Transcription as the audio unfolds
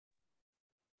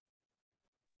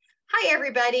Hi,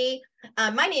 everybody.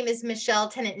 My name is Michelle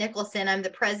Tennant Nicholson. I'm the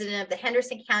president of the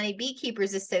Henderson County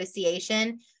Beekeepers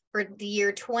Association for the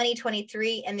year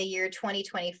 2023 and the year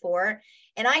 2024.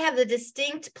 And I have the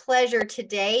distinct pleasure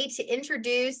today to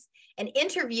introduce an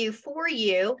interview for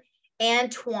you,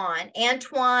 Antoine, and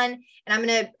I'm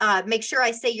going to make sure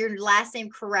I say your last name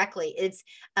correctly. It's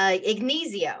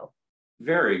Ignizio.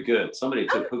 Very good. Somebody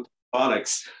took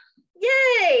phonics.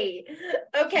 Yay.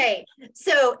 Okay.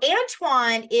 So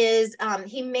Antoine is,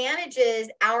 he manages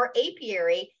our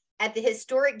apiary at the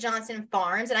historic Johnson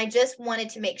Farms. And I just wanted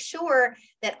to make sure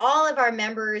that all of our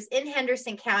members in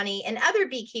Henderson County and other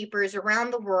beekeepers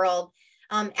around the world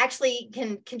actually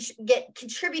can get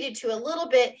contributed to a little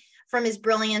bit from his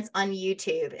brilliance on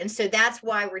YouTube. And so that's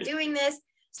why we're doing this.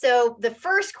 So the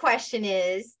first question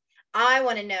is, I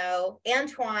want to know,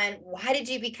 Antoine, why did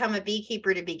you become a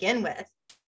beekeeper to begin with?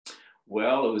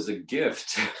 Well, it was a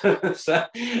gift.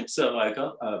 So I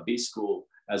got bee school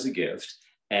as a gift,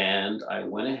 and I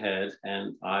went ahead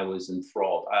and I was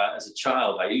enthralled. As a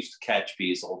child, I used to catch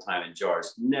bees all the time in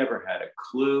jars, never had a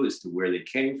clue as to where they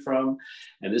came from.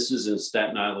 And this was in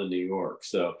Staten Island, New York.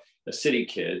 So a city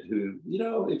kid who, you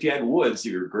know, if you had woods,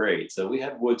 you were great. So we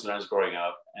had woods when I was growing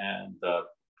up, and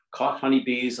caught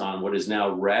honeybees on what is now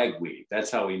ragweed.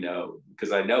 That's how we know,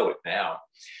 because I know it now.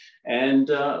 And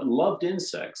loved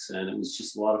insects, and it was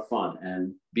just a lot of fun.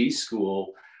 And bee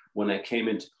school, when it came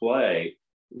into play,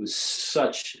 it was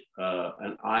such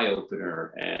an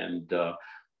eye-opener. And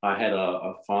I had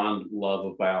a fond love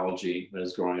of biology when I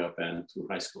was growing up and through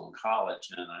high school and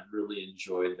college, and I really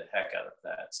enjoyed the heck out of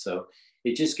that. So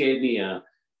it just gave me a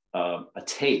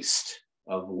taste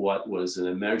of what was an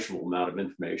immeasurable amount of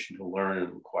information to learn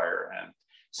and acquire, and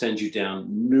send you down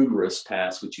numerous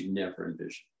paths which you never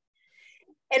envisioned.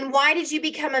 And why did you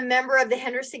become a member of the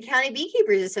Henderson County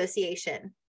Beekeepers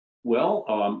Association?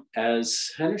 Well, as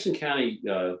Henderson County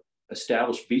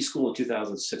established bee school in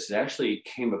 2006, it actually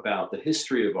came about. The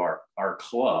history of our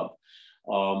club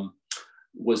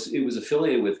was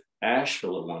affiliated with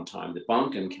Asheville at one time, the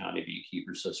Buncombe County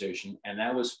Beekeepers Association, and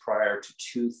that was prior to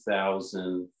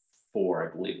 2004,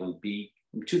 I believe,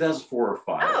 2004 or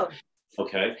 5. Oh.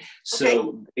 Okay,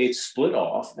 so it split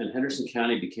off, and Henderson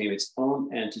County became its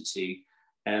own entity.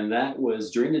 And that was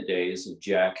during the days of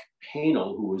Jack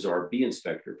Hanel, who was our bee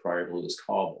inspector prior to Lewis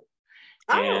Cauble.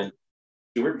 Oh. And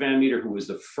Stuart Van Meter, who was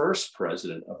the first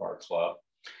president of our club.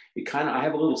 I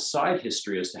have a little side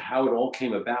history as to how it all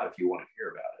came about, if you want to hear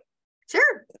about it.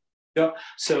 Sure.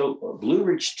 So Blue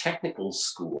Ridge Technical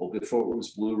School, before it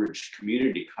was Blue Ridge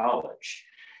Community College,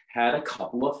 had a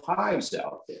couple of hives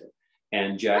out there.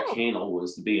 And Jack Hanel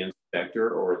was the bee inspector,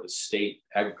 or the state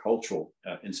agricultural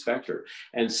inspector.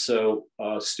 And so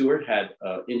Stuart had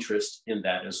interest in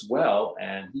that as well.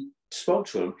 And he spoke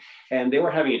to him, and they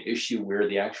were having an issue where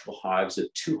the actual hives, the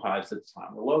 2 hives at the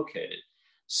time, were located.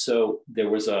 So there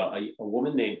was a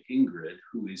woman named Ingrid,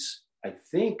 who is, I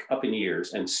think, up in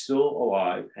years and still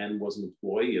alive, and was an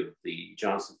employee of the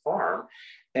Johnson Farm.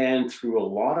 And through a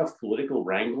lot of political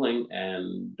wrangling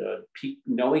and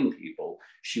knowing people,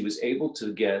 she was able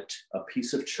to get a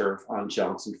piece of turf on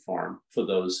Johnson Farm for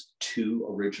those 2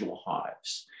 original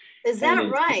hives. Is that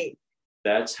right?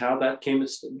 That's how that came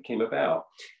about.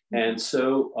 And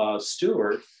so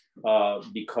Stuart,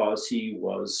 because he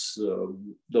was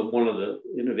one of the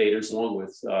innovators, along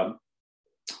with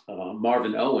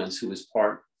Marvin Owens, who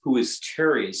is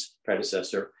Terry's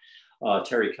predecessor,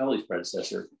 Terry Kelly's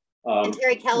predecessor. And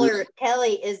Terry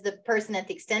Kelly is the person at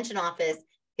the extension office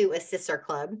who assists our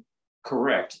club.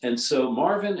 Correct. And so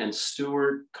Marvin and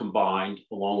Stuart combined,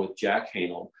 along with Jack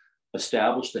Hanel,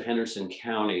 established the Henderson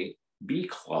County Bee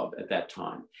Club at that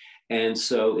time. And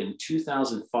so in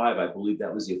 2005, I believe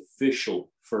that was the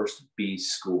official first bee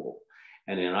school.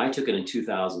 And then I took it in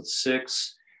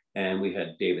 2006. And we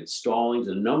had David Stallings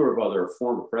and a number of other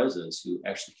former presidents who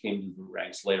actually came to the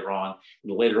ranks later on.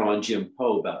 And later on, Jim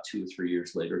Poe, about 2 or 3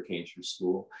 years later, came through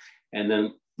school. And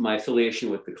then my affiliation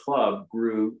with the club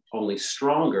grew only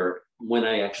stronger when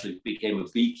I actually became a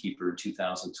beekeeper in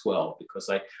 2012, because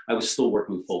I was still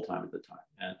working full-time at the time.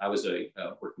 And I was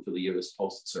working for the U.S.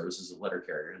 Postal Service as a letter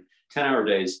carrier. And 10-hour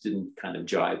days didn't kind of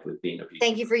jive with being a beekeeper.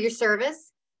 Thank you for your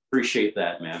service. Appreciate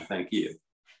that, man. Thank you.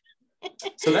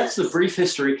 So that's the brief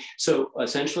history. So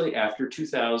essentially after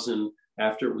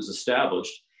it was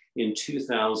established in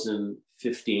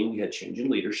 2015, we had change in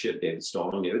leadership, David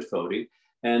Stalling, David Fody,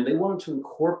 and they wanted to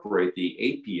incorporate the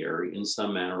apiary in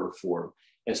some manner or form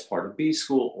as part of bee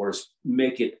school, or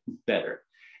make it better.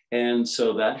 And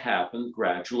so that happened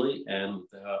gradually, and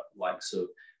with the likes of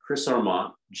Chris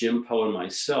Armont, Jim Poe, and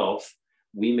myself,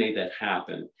 we made that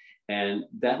happen. And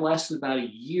that lasted about a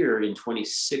year in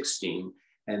 2016.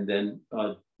 And then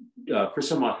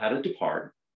Chris Amott had to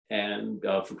depart and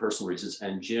for personal reasons,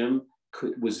 and Jim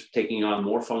was taking on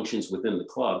more functions within the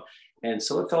club. And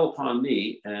so it fell upon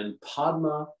me, and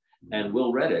Padma and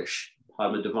Will Reddish,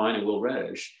 Padma Devine and Will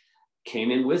Reddish,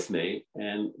 came in with me,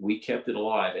 and we kept it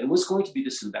alive. And it was going to be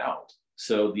disemboweled.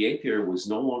 So the apiary was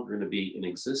no longer going to be in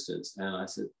existence. And I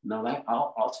said, no,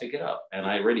 I'll take it up. And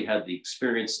I already had the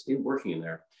experience in working in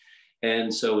there.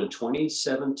 And so in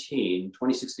 2016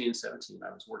 and 17,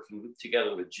 I was working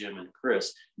together with Jim and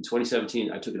Chris. In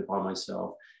 2017, I took it upon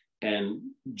myself, and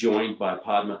joined by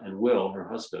Padma and Will, her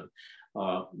husband,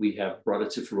 we have brought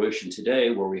it to fruition today,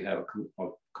 where we have a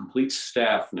complete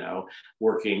staff now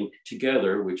working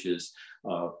together, which is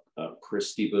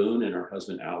Christy Boone and her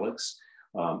husband, Alex,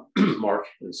 Mark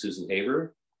and Susan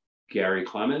Haver, Gary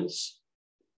Clemens,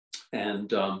 and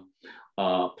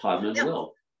Padma and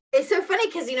Will. It's so funny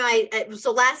because,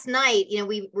 so last night,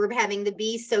 we were having the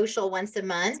bee social once a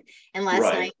month. And last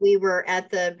night we were at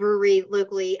the brewery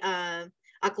locally,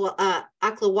 Aklawaha.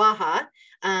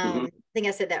 I think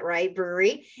I said that right,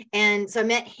 brewery. And so I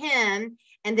met him.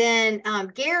 And then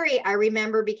Gary, I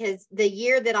remember, because the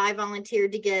year that I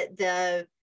volunteered to get to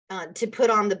put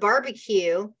on the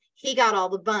barbecue, he got all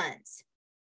the buns.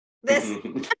 That's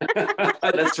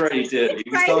right, he did. He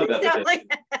was telling about that.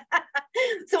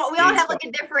 So we all have like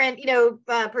a different,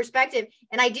 perspective.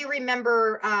 And I do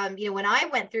remember, when I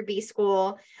went through bee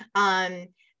school,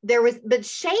 but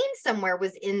Shane somewhere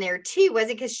was in there too, was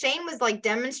it? Because Shane was like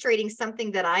demonstrating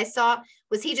something that I saw.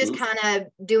 Was he just kind of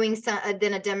doing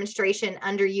then a demonstration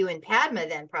under you and Padma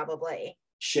then probably?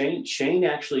 Shane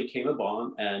actually came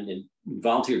upon and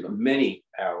volunteered many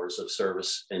hours of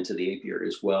service into the apiary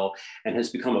as well, and has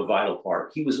become a vital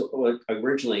part. He was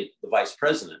originally the vice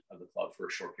president of the club for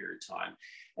a short period of time.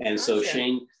 And so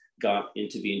Shane got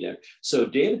into being there. So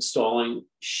David Stalling,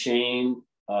 Shane,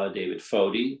 David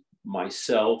Fody,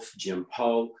 myself, Jim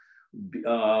Poe,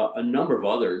 a number of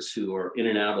others who are in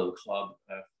and out of the club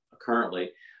currently,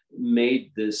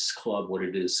 made this club what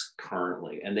it is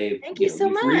currently. And thank you so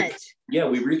much. We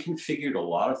reconfigured a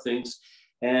lot of things.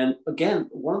 And again,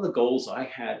 one of the goals I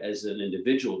had as an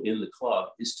individual in the club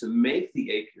is to make the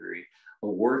apiary a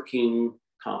working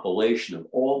compilation of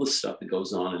all the stuff that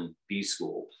goes on in bee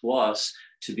school, plus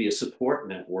to be a support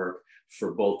network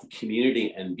for both the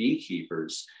community and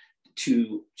beekeepers,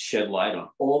 to shed light on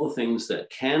all the things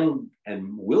that can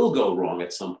and will go wrong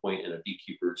at some point in a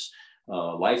beekeeper's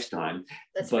lifetime,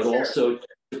 but also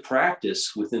to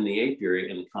practice within the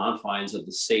apiary in the confines of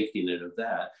the safety net of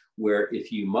that, where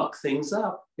if you muck things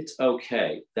up, it's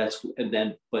okay. But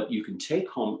you can take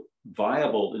home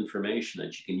viable information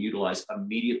that you can utilize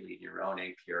immediately in your own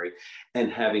apiary.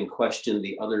 And having questioned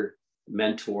the other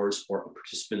mentors or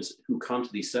participants who come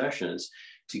to these sessions,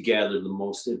 to gather the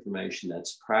most information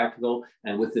that's practical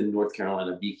and within North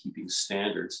Carolina beekeeping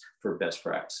standards for best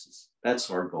practices. That's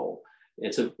our goal.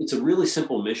 It's a really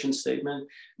simple mission statement,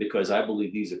 because I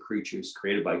believe these are creatures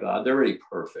created by God. They're already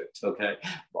perfect, okay?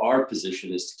 Our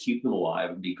position is to keep them alive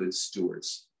and be good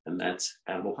stewards, and that's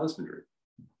animal husbandry.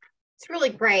 It's really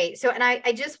great. So, and I'm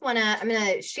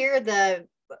going to share the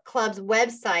club's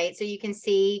website so you can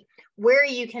see where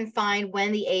you can find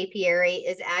when the apiary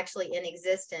is actually in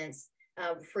existence,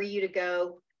 for you to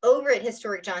go over at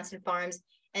Historic Johnson Farms.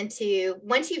 And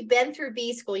once you've been through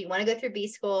bee school, you want to go through bee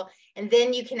school, and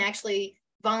then you can actually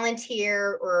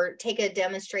volunteer or take a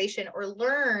demonstration or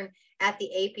learn at the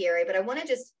apiary. But I want to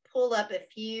just pull up a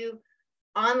few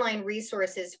online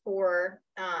resources for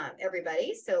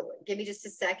everybody. So give me just a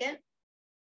second.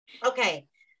 Okay,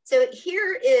 so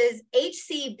here is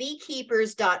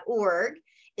hcbeekeepers.org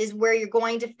is where you're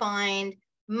going to find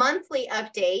monthly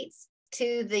updates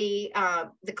to the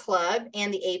club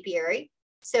and the apiary.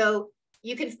 So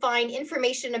you can find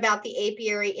information about the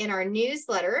apiary in our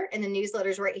newsletter, and the newsletter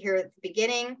is right here at the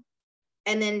beginning.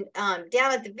 And then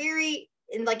down at the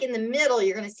in the middle,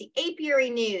 you're going to see apiary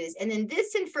news. And then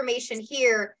this information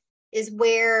here is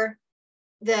where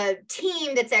the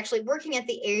team that's actually working at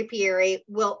the apiary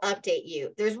will update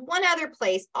you. There's one other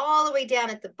place all the way down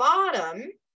at the bottom,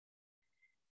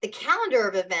 the calendar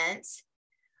of events,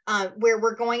 where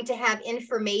we're going to have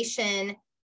information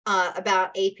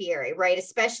about apiary, right?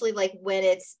 Especially like when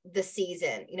it's the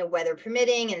season, weather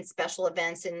permitting and special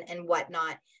events and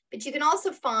whatnot. But you can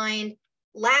also find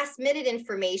last minute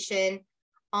information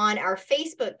on our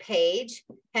Facebook page,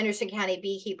 Henderson County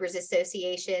Beekeepers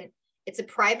Association. It's a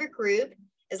private group.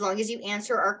 As long as you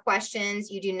answer our questions,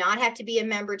 you do not have to be a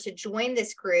member to join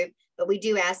this group, but we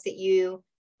do ask that you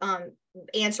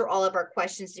answer all of our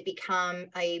questions to become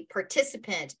a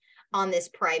participant on this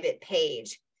private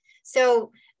page.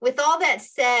 So with all that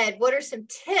said, what are some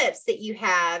tips that you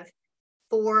have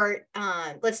for,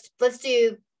 let's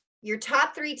do your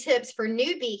top 3 tips for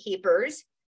new beekeepers,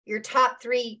 your top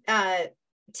 3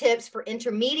 tips for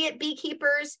intermediate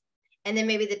beekeepers, and then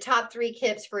maybe the top 3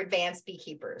 tips for advanced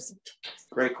beekeepers.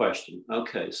 Great question.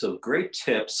 Okay, so great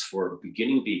tips for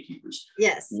beginning beekeepers.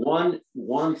 Yes.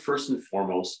 One, first and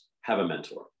foremost, have a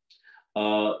mentor.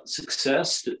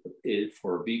 Success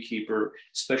for a beekeeper,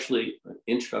 especially an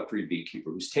introductory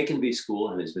beekeeper who's taken bee school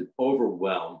and has been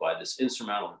overwhelmed by this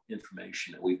insurmountable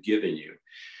information that we've given you,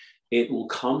 it will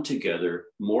come together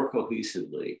more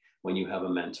cohesively when you have a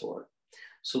mentor.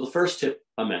 So the first tip,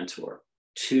 a mentor.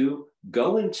 2,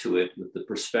 go into it with the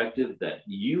perspective that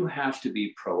you have to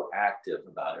be proactive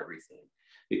about everything,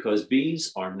 because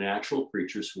bees are natural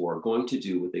creatures who are going to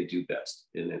do what they do best,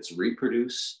 and it's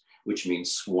reproduce, which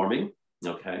means swarming,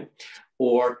 okay,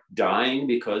 or dying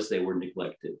because they were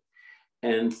neglected.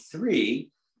 And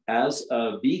 3, as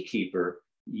a beekeeper,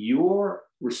 your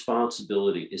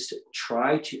responsibility is to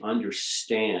try to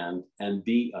understand and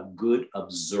be a good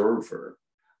observer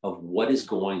of what is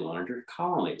going on in your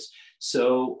colonies.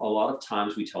 So a lot of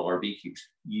times we tell our beekeepers,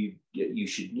 you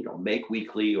should make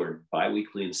weekly or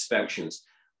biweekly inspections.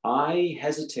 I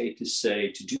hesitate to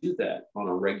say to do that on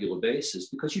a regular basis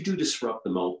because you do disrupt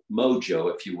the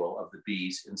mojo, if you will, of the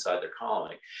bees inside their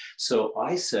colony. So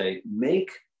I say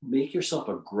make yourself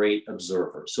a great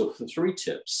observer. So for 3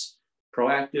 tips: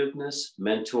 proactiveness,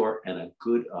 mentor, and a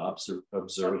good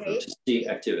observer to see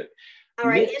activity. All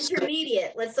right,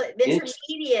 intermediate. Let's look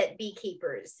intermediate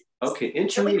beekeepers. Okay,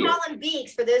 intermediate. So we call them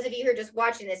beaks. For those of you who are just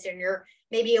watching this, and you're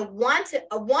maybe a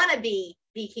wannabe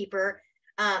beekeeper,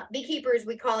 beekeepers,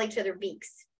 we call each other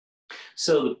beaks.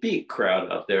 So the beak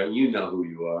crowd out there, and you know who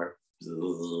you are.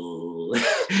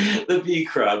 The bee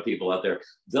crowd people out there,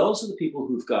 those are the people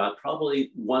who've got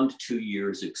probably 1 to 2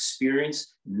 years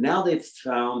experience. Now they've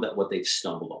found that what they've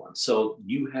stumbled on. So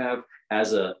you have,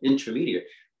 as an intermediate,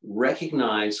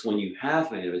 recognize when you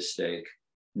have made a mistake,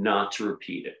 not to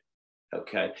repeat it.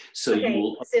 Okay. So you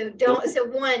will. So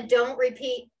don't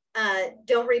repeat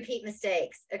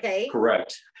mistakes. Okay.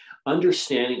 Correct.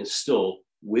 Understanding is still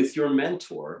with your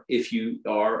mentor. If you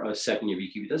are a second-year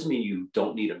beekeeper, it doesn't mean you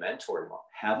don't need a mentor anymore.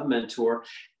 Have a mentor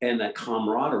and that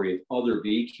camaraderie of other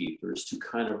beekeepers to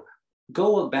kind of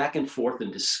go back and forth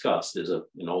and discuss. There's an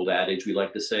old adage we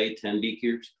like to say, 10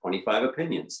 beekeepers, 25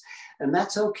 opinions. And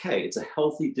that's okay. It's a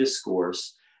healthy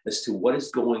discourse as to what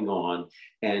is going on.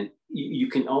 And you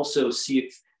can also see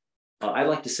if, I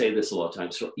like to say this a lot of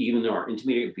times, so even though our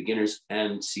intermediate, beginners,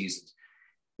 and seasoned,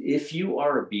 if you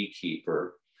are a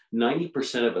beekeeper,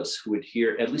 90% of us who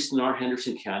adhere, at least in our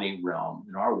Henderson County realm,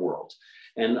 in our world,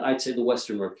 and I'd say the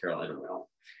Western North Carolina realm,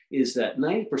 is that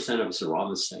 90% of us are on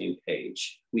the same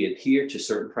page. We adhere to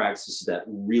certain practices that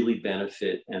really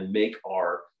benefit and make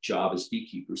our job as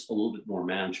beekeepers a little bit more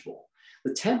manageable.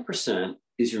 The 10%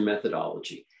 is your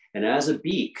methodology. And as a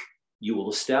beak, you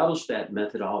will establish that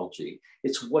methodology.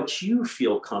 It's what you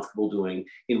feel comfortable doing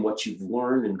in what you've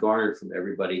learned and garnered from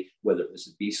everybody, whether it was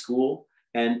a bee school.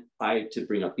 And to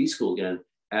bring up bee school again,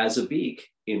 as a beak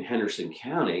in Henderson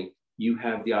County, you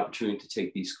have the opportunity to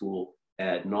take bee school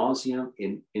ad nauseum,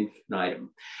 in infinitum.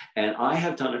 And I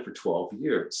have done it for 12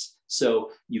 years.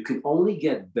 So you can only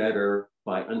get better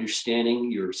by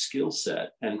understanding your skill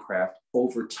set and craft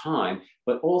over time,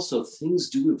 but also things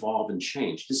do evolve and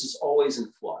change. This is always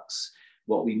in flux.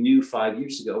 What we knew 5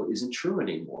 years ago isn't true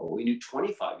anymore. What we knew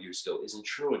 25 years ago isn't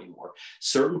true anymore.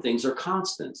 Certain things are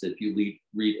constants. If you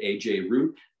read A.J.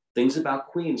 Root, things about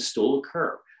queens still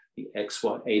occur. The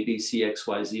ABC,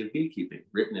 XYZ of beekeeping,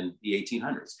 written in the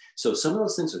 1800s. So some of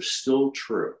those things are still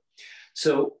true.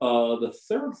 So the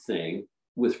third thing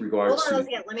with regards to— Hold on a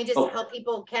second. Let me just help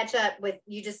people catch up with,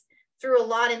 you just threw a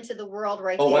lot into the world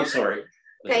right there. Oh, I'm sorry.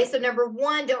 Okay, so number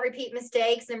 1, don't repeat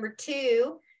mistakes. Number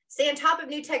 2, stay on top of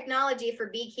new technology for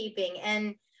beekeeping.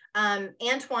 And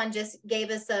Antoine just gave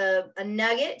us a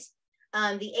nugget.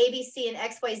 The ABC and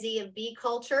XYZ of bee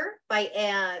culture by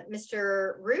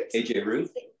Mr. Root. A.J.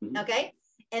 Root. Mm-hmm. Okay.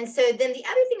 And so then the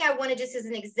other thing I wanted, just as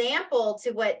an example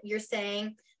to what you're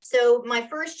saying. So my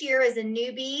first year as a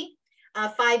newbie,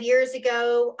 5 years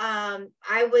ago,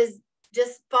 I was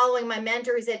just following my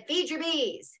mentor who said, feed your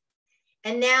bees.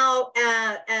 And now,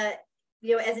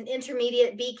 as an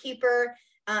intermediate beekeeper,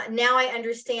 now I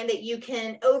understand that you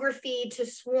can overfeed to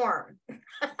swarm.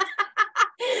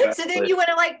 So then you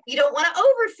don't want to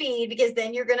overfeed, because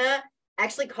then you're going to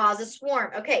actually cause a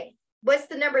swarm. Okay. What's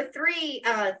the number 3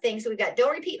 thing? So we've got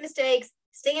don't repeat mistakes,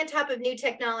 stay on top of new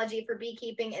technology for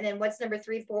beekeeping. And then what's number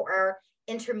 3 for our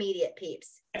intermediate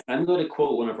peeps? I'm going to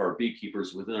quote one of our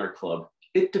beekeepers within our club.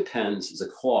 It depends is a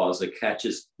clause that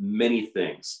catches many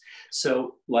things.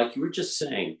 So like you were just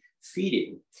saying,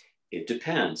 feeding, it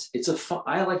depends.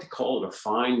 I like to call it a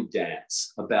fine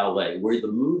dance, a ballet, where the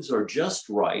moves are just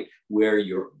right, where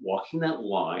you're walking that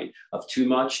line of too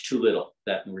much, too little,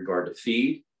 that in regard to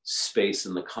feed, space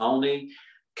in the colony,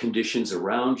 conditions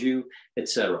around you,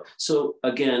 etc. So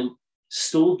again,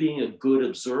 still being a good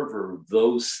observer of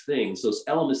those things, those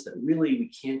elements that really we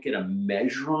can't get a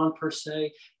measure on per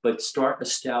se, but start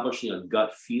establishing a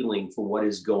gut feeling for what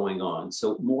is going on.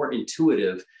 So more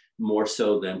intuitive, more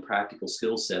so than practical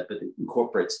skill set, but it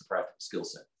incorporates the practical skill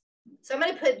set. So I'm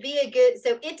going to put be a good,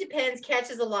 so it depends,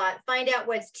 catches a lot, find out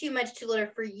what's too much, too little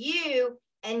for you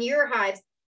and your hives,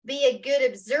 be a good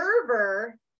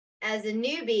observer as a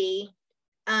newbie,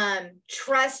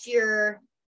 trust your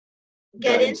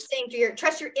gut instinct,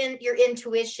 trust your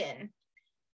intuition.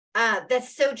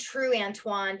 That's so true,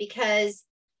 Antoine, because,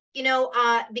 you know,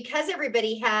 because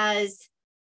everybody has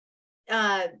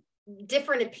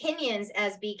different opinions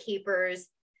as beekeepers,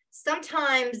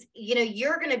 sometimes, you know,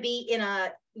 you're going to be in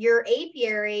your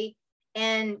apiary,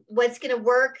 and what's going to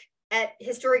work at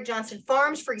Historic Johnson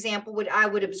Farms, for example, I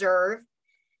would observe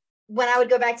when I would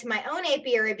go back to my own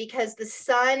apiary, because the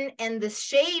sun and the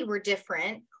shade were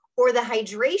different, or the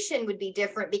hydration would be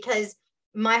different because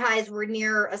my hives were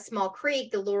near a small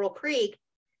creek, the Laurel Creek.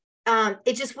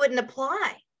 It just wouldn't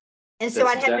apply. And so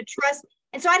I'd have to trust.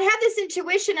 And so I'd have this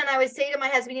intuition, and I would say to my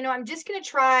husband, you know, I'm just going to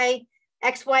try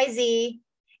XYZ.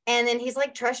 And then he's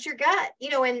like, trust your gut, you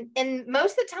know, and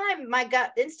most of the time my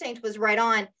gut instinct was right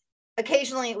on.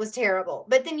 Occasionally it was terrible,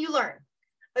 but then you learn.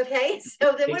 Okay.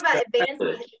 So then what about advanced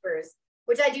beekeepers,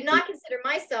 which I do not consider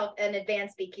myself an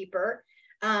advanced beekeeper.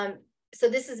 So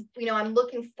this is, you know, I'm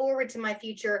looking forward to my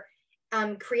future,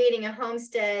 creating a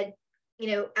homestead, you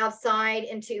know, outside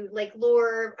into Lake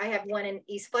Lure. I have one in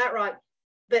East Flat Rock.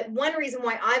 But one reason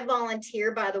why I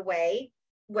volunteer, by the way,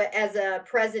 as a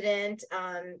president,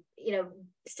 you know,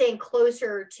 staying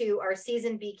closer to our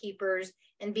seasoned beekeepers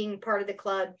and being part of the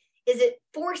club, is it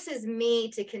forces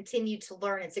me to continue to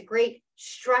learn. It's a great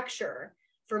structure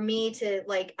for me to,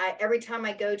 like, every time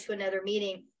I go to another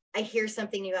meeting, I hear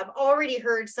something new. I've already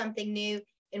heard something new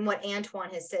in what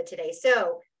Antoine has said today.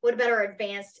 So what about our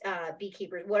advanced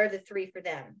beekeepers? What are the three for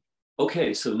them?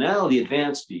 Okay, so now the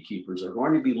advanced beekeepers are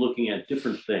going to be looking at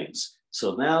different things.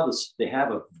 So now they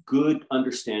have a good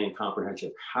understanding, comprehension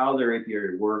of how their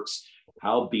apiary works,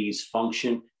 how bees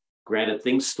function. Granted,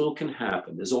 things still can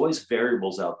happen. There's always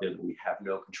variables out there that we have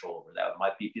no control over. That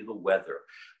might be the weather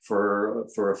for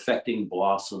affecting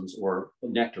blossoms or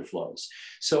nectar flows.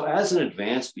 So as an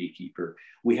advanced beekeeper,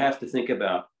 we have to think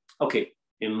about, okay,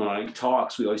 in my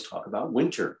talks, we always talk about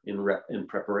winter in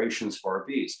preparations for our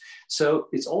bees. So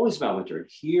it's always about winter.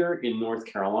 Here in North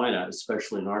Carolina,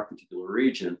 especially in our particular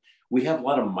region, we have a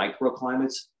lot of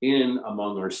microclimates in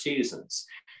among our seasons.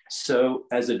 So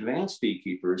as advanced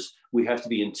beekeepers, we have to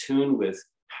be in tune with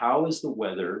how is the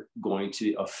weather going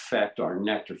to affect our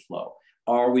nectar flow?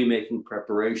 Are we making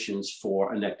preparations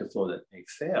for a nectar flow that may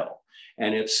fail?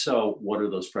 And if so, what are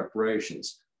those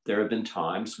preparations? There have been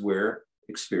times where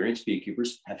experienced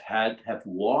beekeepers have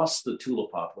lost the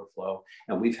tulip poplar flow,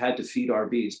 and we've had to feed our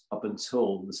bees up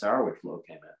until the sourwood flow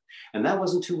came in. And that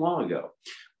wasn't too long ago.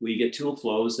 We get tulip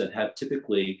flows that have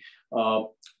typically,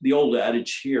 the old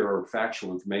adage here, or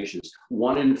factual information, is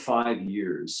 1 in 5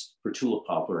 years for tulip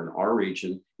poplar in our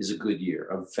region is a good year,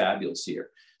 a fabulous year.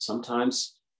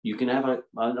 Sometimes you can have an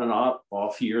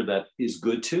off year that is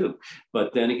good too.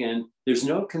 But then again, there's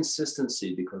no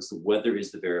consistency because the weather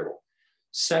is the variable.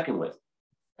 Secondly,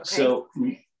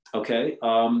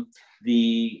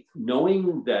 the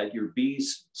knowing that your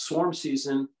bees' swarm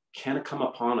season can come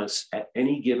upon us at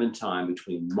any given time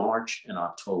between March and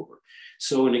October.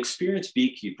 So an experienced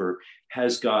beekeeper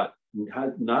not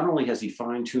only has he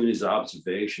fine-tuned his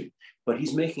observation, but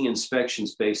he's making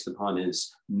inspections based upon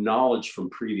his knowledge from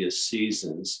previous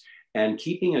seasons. And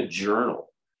keeping a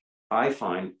journal, I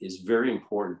find, is very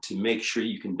important to make sure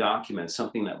you can document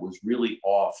something that was really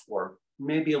off or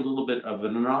maybe a little bit of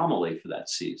an anomaly for that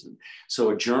season.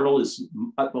 So a journal is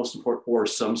utmost important, or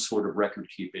some sort of record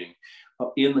keeping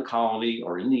in the colony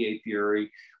or in the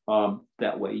apiary.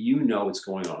 That way you know what's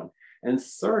going on. And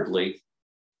thirdly,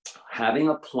 having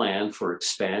a plan for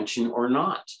expansion or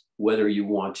not, whether you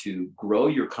want to grow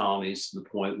your colonies to the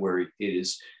point where it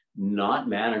is not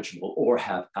manageable, or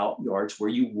have out yards where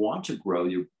you want to grow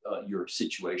your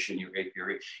situation, your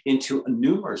apiary, into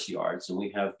numerous yards. And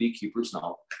we have beekeepers, and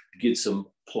I'll give some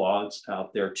applause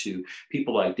out there to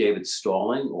people like David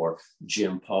Stalling or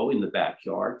Jim Poe in the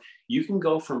backyard. You can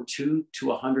go from 2 to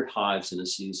 100 hives in a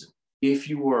season. if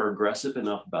you are aggressive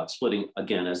enough about splitting,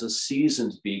 again, as a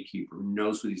seasoned beekeeper who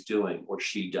knows what he's doing, or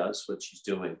she does what she's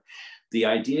doing, the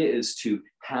idea is to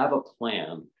have a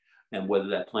plan, and whether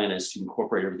that plan is to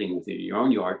incorporate everything within your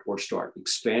own yard or start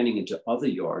expanding into other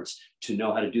yards, to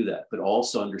know how to do that, but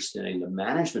also understanding the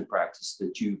management practice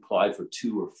that you applied for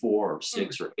 2 or 4 or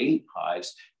 6 or 8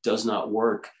 hives does not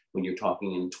work when you're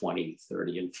talking in 20,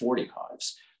 30, and 40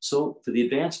 hives. So for the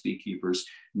advanced beekeepers,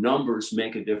 numbers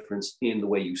make a difference in the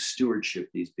way you stewardship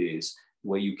these bees, the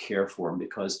way you care for them,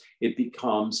 because it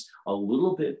becomes a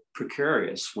little bit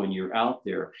precarious when you're out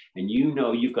there and you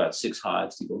know you've got 6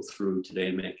 hives to go through today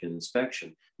and make an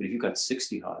inspection. But if you've got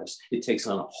 60 hives, it takes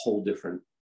on a whole different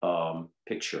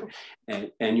picture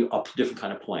and you a different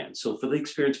kind of plan. So for the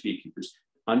experienced beekeepers,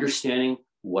 understanding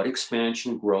what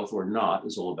expansion, growth, or not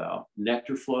is all about,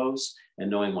 nectar flows, and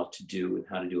knowing what to do and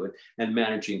how to do it, and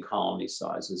managing colony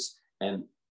sizes, and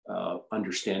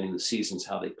understanding the seasons,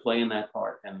 how they play in that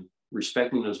part, and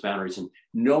respecting those boundaries, and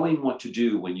knowing what to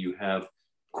do when you have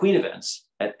queen events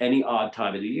at any odd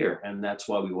time of the year. And that's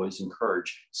why we always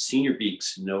encourage senior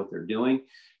beaks to know what they're doing,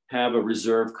 have a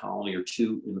reserve colony or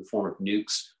 2 in the form of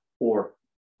nukes or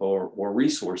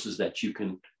resources that you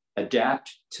can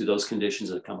adapt to those conditions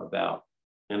that come about.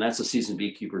 And that's a seasoned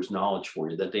beekeeper's knowledge for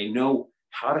you, that they know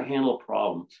how to handle a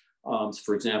problem.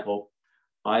 For example,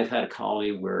 I've had a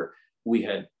colony where we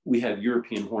have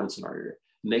European hornets in our area,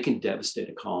 and they can devastate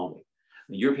a colony.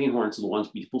 The European hornets are the ones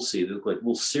people see. They look like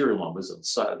little cereal numbers on the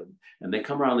side of them, and they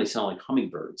come around, they sound like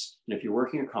hummingbirds. And if you're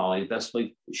working a colony, the best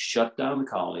way is shut down the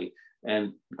colony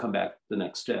and come back the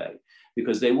next day,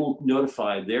 because they will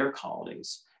notify their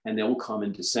colonies, and they will come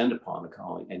and descend upon the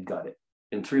colony and gut it.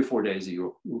 In 3 or 4 days,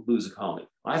 you'll lose a colony.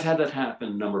 I've had that happen.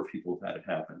 A number of people have had it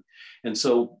happen. And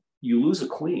so you lose a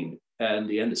queen at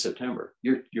the end of September,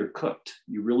 you're cooked.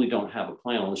 You really don't have a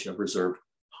plan unless you have reserved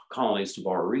colonies to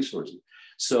borrow resources.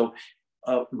 So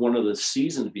one of the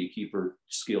seasoned beekeeper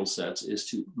skill sets is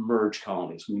to merge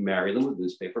colonies. We marry them with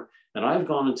newspaper. And I've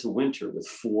gone into winter with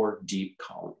 4 deep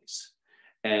colonies.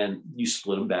 And you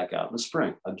split them back out in the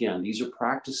spring. Again, these are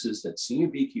practices that senior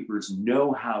beekeepers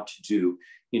know how to do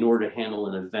in order to handle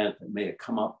an event that may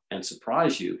come up and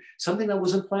surprise you, something that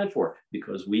wasn't planned for,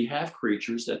 because we have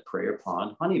creatures that prey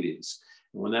upon honeybees.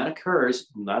 And when that occurs,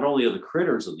 not only are the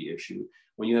critters of the issue,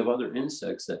 when you have other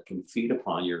insects that can feed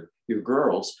upon your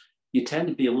girls, you tend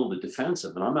to be a little bit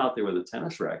defensive. And I'm out there with a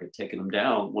tennis racket, taking them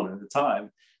down one at a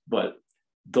time. But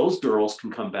those girls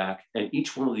can come back, and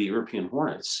each one of the European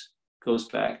hornets goes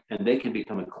back, and they can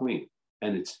become a queen.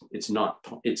 And it's not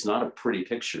a pretty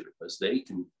picture, because they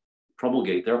can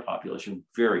promulgate their population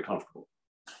very comfortable.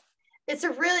 It's a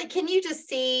really, can you just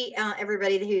see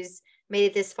everybody who's made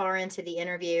it this far into the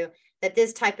interview, that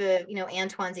this type of,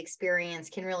 Antoine's experience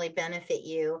can really benefit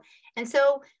you. And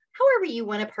so however you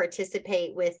want to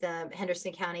participate with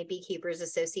Henderson County Beekeepers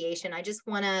Association, I just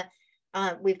want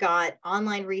to, we've got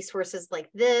online resources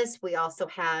like this. We also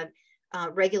have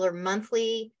regular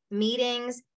monthly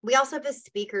meetings. We also have a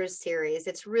speakers series.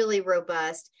 It's really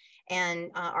robust.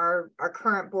 And our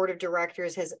current board of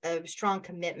directors has a strong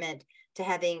commitment to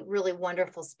having really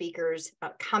wonderful speakers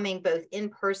coming both in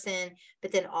person,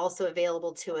 but then also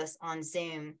available to us on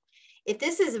Zoom. If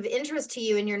this is of interest to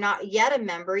you and you're not yet a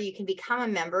member, you can become a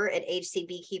member at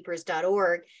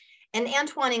hcbeekeepers.org. And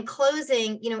Antoine, in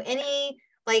closing, any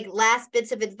last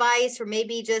bits of advice, or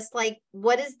maybe just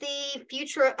what does the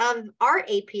future of our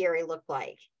apiary look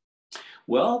like?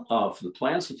 Well, for the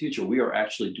plans for the future, we are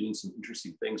actually doing some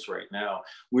interesting things right now.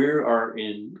 We are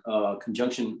in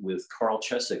conjunction with Carl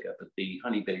Chesick up at the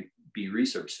Honey Bee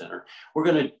Research Center. We're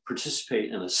going to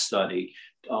participate in a study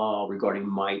regarding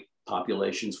mite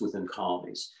populations within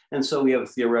colonies. And so we have a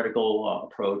theoretical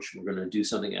approach. We're going to do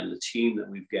something, and the team that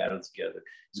we've gathered together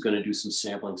is going to do some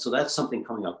sampling. So that's something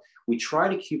coming up. We try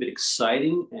to keep it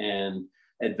exciting and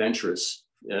adventurous,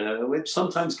 which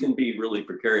sometimes can be really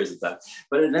precarious at that,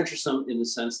 but adventuresome in the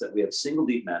sense that we have single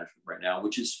deep management right now,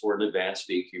 which is for an advanced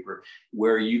beekeeper,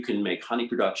 where you can make honey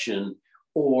production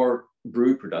or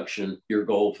brood production your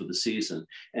goal for the season.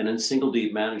 And in single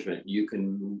deep management, you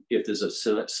can, if there's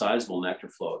a sizable nectar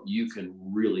flow, you can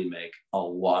really make a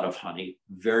lot of honey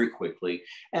very quickly.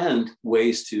 And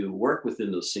ways to work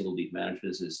within those single deep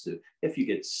managements is to, if you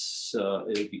get,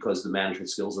 because the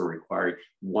management skills are required,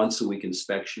 once a week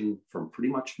inspection from pretty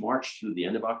much March through the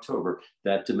end of October,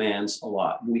 that demands a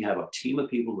lot. We have a team of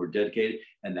people who are dedicated,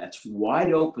 and that's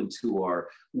wide open to our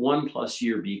 1+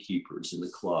 year beekeepers in the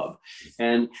club.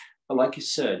 And like you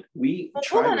said, we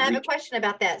hold on. I have a question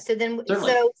about that. So then,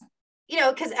 Certainly.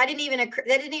 because that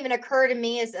didn't even occur to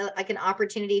me as an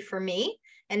opportunity for me.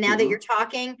 And now that you're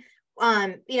talking,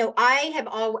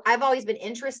 I've always been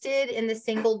interested in the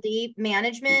single deep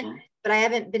management, but I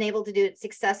haven't been able to do it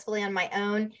successfully on my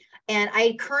own. And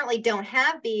I currently don't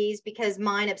have bees because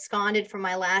mine absconded from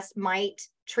my last mite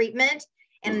treatment,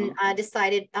 and I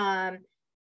decided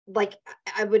like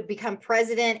I would become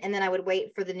president and then I would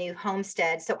wait for the new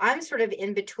homestead. So I'm sort of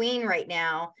in between right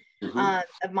now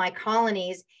of my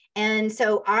colonies. And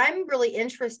so I'm really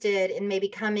interested in maybe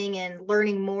coming and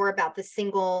learning more about the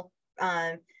single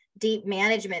deep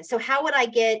management. So how would I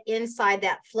get inside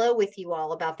that flow with you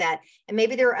all about that? And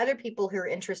maybe there are other people who are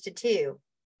interested too.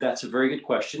 That's a very good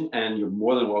question, and you're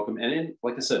more than welcome. And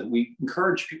like I said, we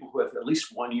encourage people who have at least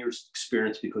 1 year's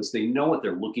experience because they know what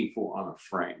they're looking for on a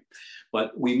frame.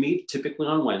 But we meet typically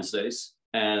on Wednesdays,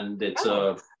 and it's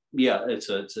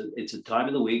it's a time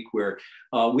of the week where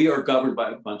we are governed by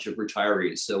a bunch of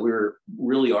retirees, so we're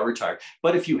really are retired.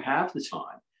 But if you have the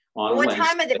time, on what Wednesday,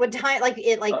 time is it? What time? Like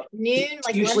noon?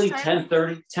 Like usually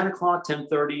lunchtime? 10 o'clock,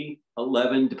 10:30,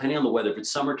 11, depending on the weather. If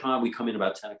it's summertime, we come in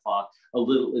about 10 o'clock. A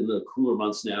little in the cooler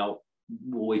months now,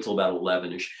 we'll wait till about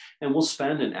 11ish, and we'll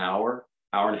spend an hour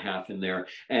and a half in there,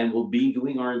 and we'll be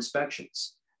doing our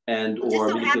inspections. And It just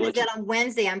so happens that on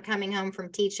Wednesday I'm coming home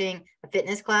from teaching a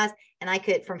fitness class, and I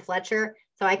could from Fletcher,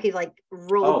 so I could like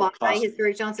roll by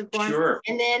Historic Johnson Farms,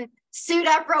 and then suit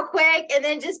up real quick, and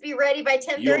then just be ready by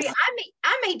 10:30.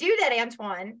 I may do that,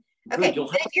 Antoine. Okay,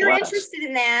 but if you're interested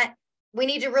in that, we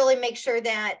need to really make sure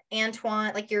that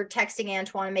Antoine, like you're texting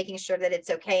Antoine and making sure that it's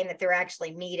okay and that they're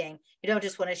actually meeting. You don't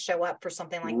just want to show up for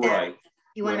something like that.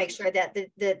 You want to make sure that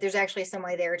there's actually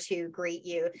somebody there to greet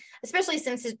you, especially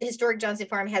since Historic Johnson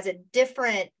Farm has a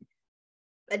different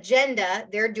agenda.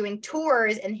 They're doing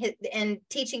tours and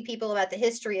teaching people about the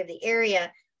history of the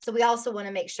area. So we also want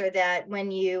to make sure that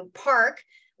when you park,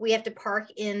 we have to park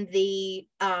in the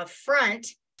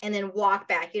front and then walk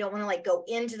back. You don't want to like go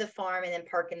into the farm and then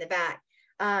park in the back.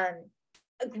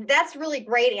 That's really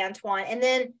great, Antoine. And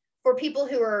then for people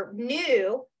who are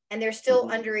new and they're still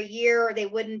under a year, or they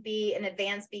wouldn't be an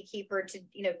advanced beekeeper to,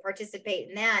 participate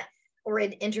in that, or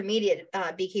an intermediate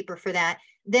beekeeper for that,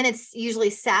 then it's usually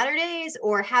Saturdays,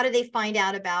 or how do they find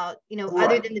out about,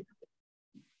 other than the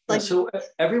so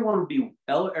everyone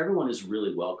is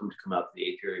really welcome to come out to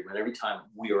the apiary every time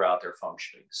we are out there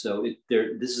functioning. So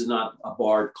this is not a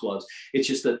barred close. It's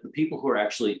just that the people who are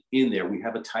actually in there, we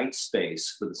have a tight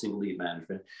space for the single lead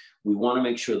management. We want to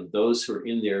make sure that those who are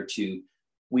in there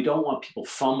we don't want people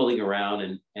fumbling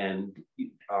around and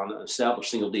on an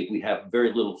established single lead. We have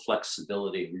very little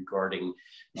flexibility regarding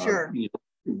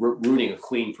ruining a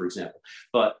queen, for example.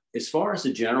 But as far as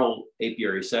the general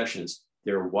apiary sessions,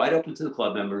 they're wide open to the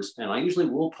club members, and I usually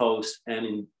will post and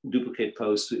in duplicate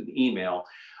posts with email.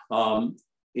 And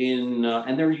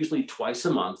they're usually twice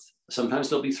a month. Sometimes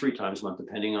they'll be 3 times a month,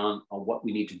 depending on what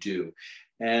we need to do.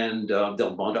 And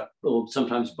they'll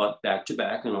sometimes butt back to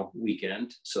back on a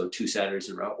weekend, so 2 Saturdays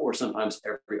in a row, or sometimes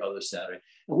every other Saturday.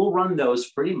 And we'll run those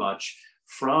pretty much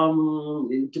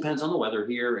it depends on the weather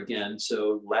here again.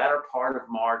 So latter part of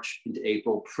March into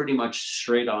April, pretty much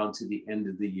straight on to the end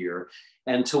of the year,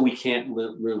 until we can't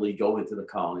really go into the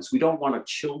colonies. We don't want to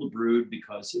chill the brood,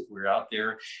 because if we're out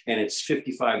there and it's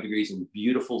 55 degrees and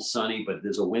beautiful sunny, but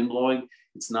there's a wind blowing,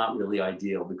 it's not really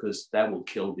ideal, because that will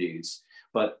kill bees.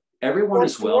 But everyone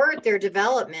is thwart their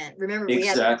development. Remember, we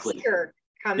had a speaker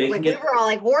come, we were all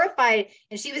like horrified,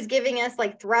 and she was giving us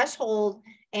like threshold,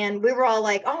 and we were all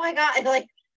like, oh my God. Like,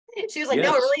 she was like,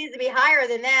 no, it really needs to be higher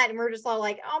than that. And we're just all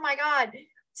like, oh my God.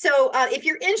 So if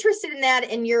you're interested in that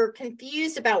and you're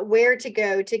confused about where to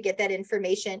go to get that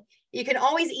information, you can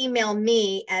always email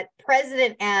me at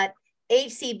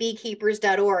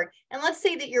president@hcbeekeepers.org. And let's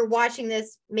say that you're watching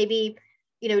this maybe,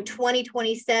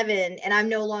 2027, and I'm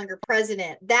no longer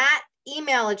president. That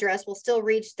email address will still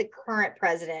reach the current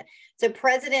president. So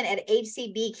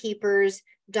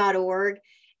president@hcbeekeepers.org.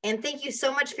 And thank you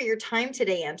so much for your time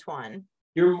today, Antoine.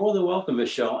 You're more than welcome,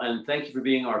 Michelle, and thank you for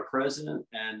being our president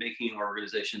and making our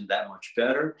organization that much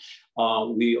better.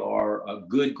 We are a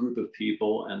good group of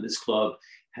people, and this club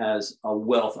has a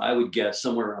wealth, I would guess,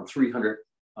 somewhere around 300,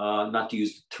 not to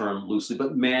use the term loosely,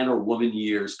 but man or woman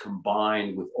years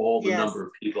combined with all the number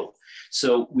of people.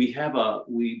 So we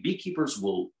beekeepers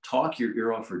will talk your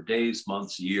ear off for days,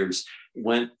 months, years.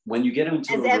 When you get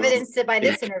into as evidenced by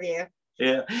this interview.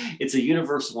 Yeah, it's a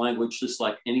universal language, just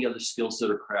like any other skill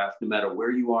set or craft, no matter where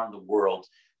you are in the world.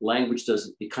 language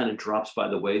doesn't, it kind of drops by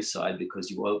the wayside because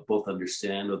you both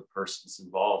understand, or the persons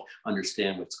involved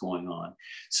understand what's going on.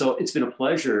 So it's been a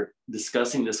pleasure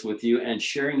discussing this with you and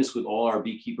sharing this with all our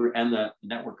beekeeper and the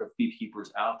network of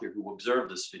beekeepers out there who observe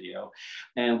this video.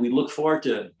 And we look forward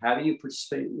to having you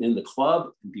participate in the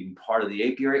club and being part of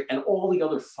the apiary and all the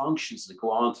other functions that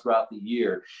go on throughout the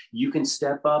year. You can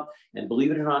step up, and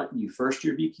believe it or not, you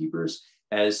first-year beekeepers,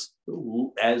 as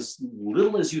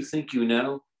little as you think you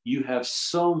know, you have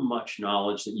so much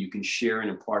knowledge that you can share and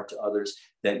impart to others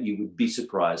that you would be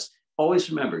surprised. Always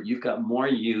remember, you've got more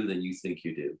in you than you think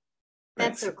you do.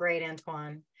 That's so great,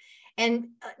 Antoine. And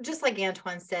just like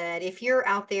Antoine said, if you're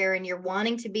out there and you're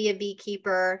wanting to be a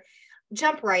beekeeper,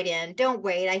 jump right in. Don't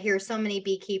wait. I hear so many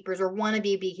beekeepers or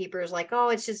wannabe beekeepers like, oh,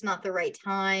 it's just not the right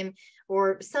time,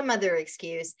 or some other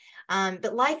excuse.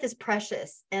 But life is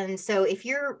precious. And so if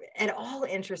you're at all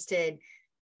interested,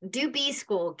 do bee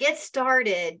school, get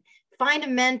started, find a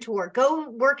mentor, go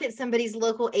work at somebody's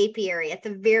local apiary at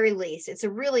the very least. It's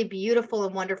a really beautiful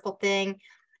and wonderful thing.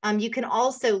 You can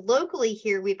also locally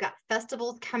here, we've got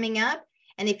festivals coming up.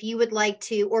 And if you would like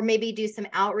to, or maybe do some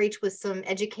outreach with some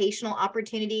educational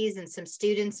opportunities and some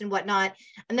students and whatnot,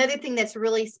 another thing that's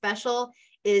really special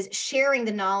is sharing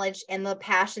the knowledge and the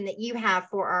passion that you have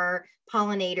for our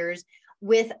pollinators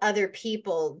with other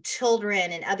people,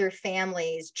 children and other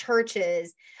families,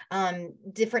 churches,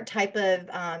 different type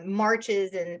of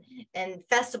marches and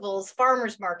festivals,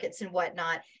 farmers markets and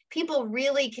whatnot. People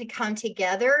really can come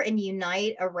together and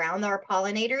unite around our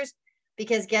pollinators,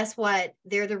 because guess what?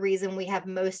 They're the reason we have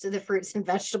most of the fruits and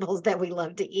vegetables that we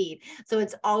love to eat. So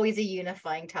it's always a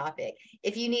unifying topic.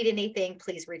 If you need anything,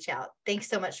 please reach out. Thanks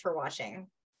so much for watching.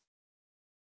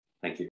 Thank you.